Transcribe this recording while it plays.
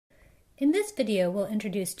In this video, we'll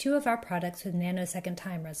introduce two of our products with nanosecond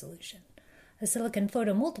time resolution, a silicon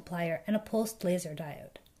photomultiplier and a pulsed laser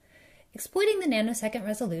diode. Exploiting the nanosecond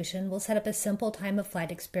resolution, we'll set up a simple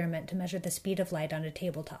time-of-flight experiment to measure the speed of light on a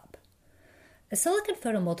tabletop. A silicon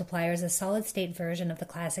photomultiplier is a solid-state version of the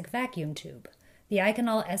classic vacuum tube. The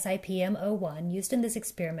Eikonal SiPM 01 used in this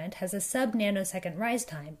experiment has a sub-nanosecond rise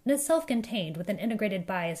time and is self-contained with an integrated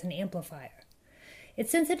bias and amplifier.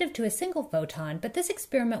 It's sensitive to a single photon, but this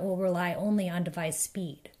experiment will rely only on device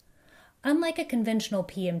speed. Unlike a conventional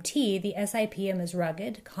PMT, the SiPM is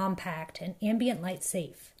rugged, compact, and ambient light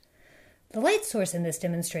safe. The light source in this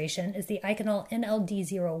demonstration is the Eikonal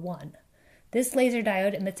NLD01. This laser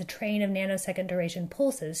diode emits a train of nanosecond duration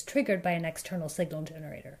pulses triggered by an external signal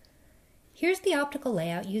generator. Here's the optical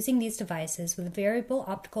layout using these devices with a variable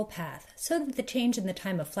optical path so that the change in the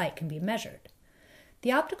time of flight can be measured.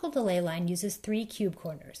 The optical delay line uses 3 cube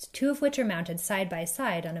corners, 2 of which are mounted side by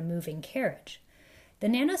side on a moving carriage. The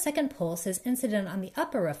nanosecond pulse is incident on the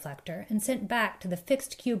upper reflector and sent back to the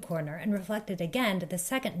fixed cube corner and reflected again to the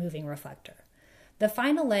second moving reflector. The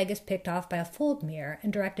final leg is picked off by a fold mirror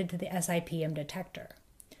and directed to the SiPM detector.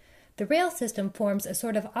 The rail system forms a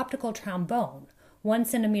sort of optical trombone. 1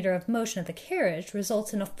 centimeter of motion of the carriage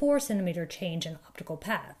results in a 4 centimeter change in optical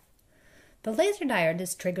path. The laser diode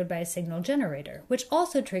is triggered by a signal generator, which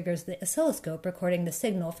also triggers the oscilloscope recording the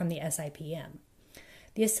signal from the SiPM.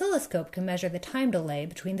 The oscilloscope can measure the time delay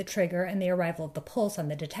between the trigger and the arrival of the pulse on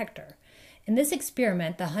the detector. In this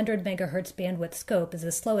experiment, the 100 MHz bandwidth scope is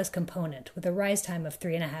the slowest component, with a rise time of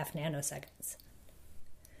 3.5 nanoseconds.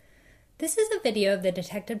 This is a video of the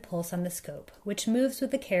detected pulse on the scope, which moves with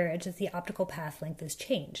the carriage as the optical path length is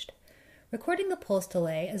changed. Recording the pulse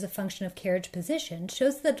delay as a function of carriage position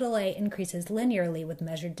shows the delay increases linearly with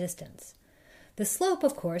measured distance. The slope,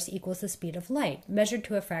 of course, equals the speed of light, measured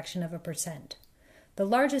to a fraction of a percent. The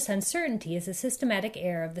largest uncertainty is the systematic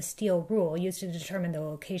error of the steel rule used to determine the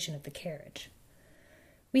location of the carriage.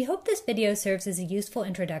 We hope this video serves as a useful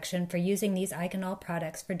introduction for using these Eikonal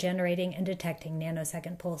products for generating and detecting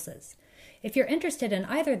nanosecond pulses. If you're interested in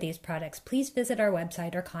either of these products, please visit our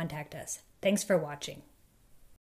website or contact us. Thanks for watching.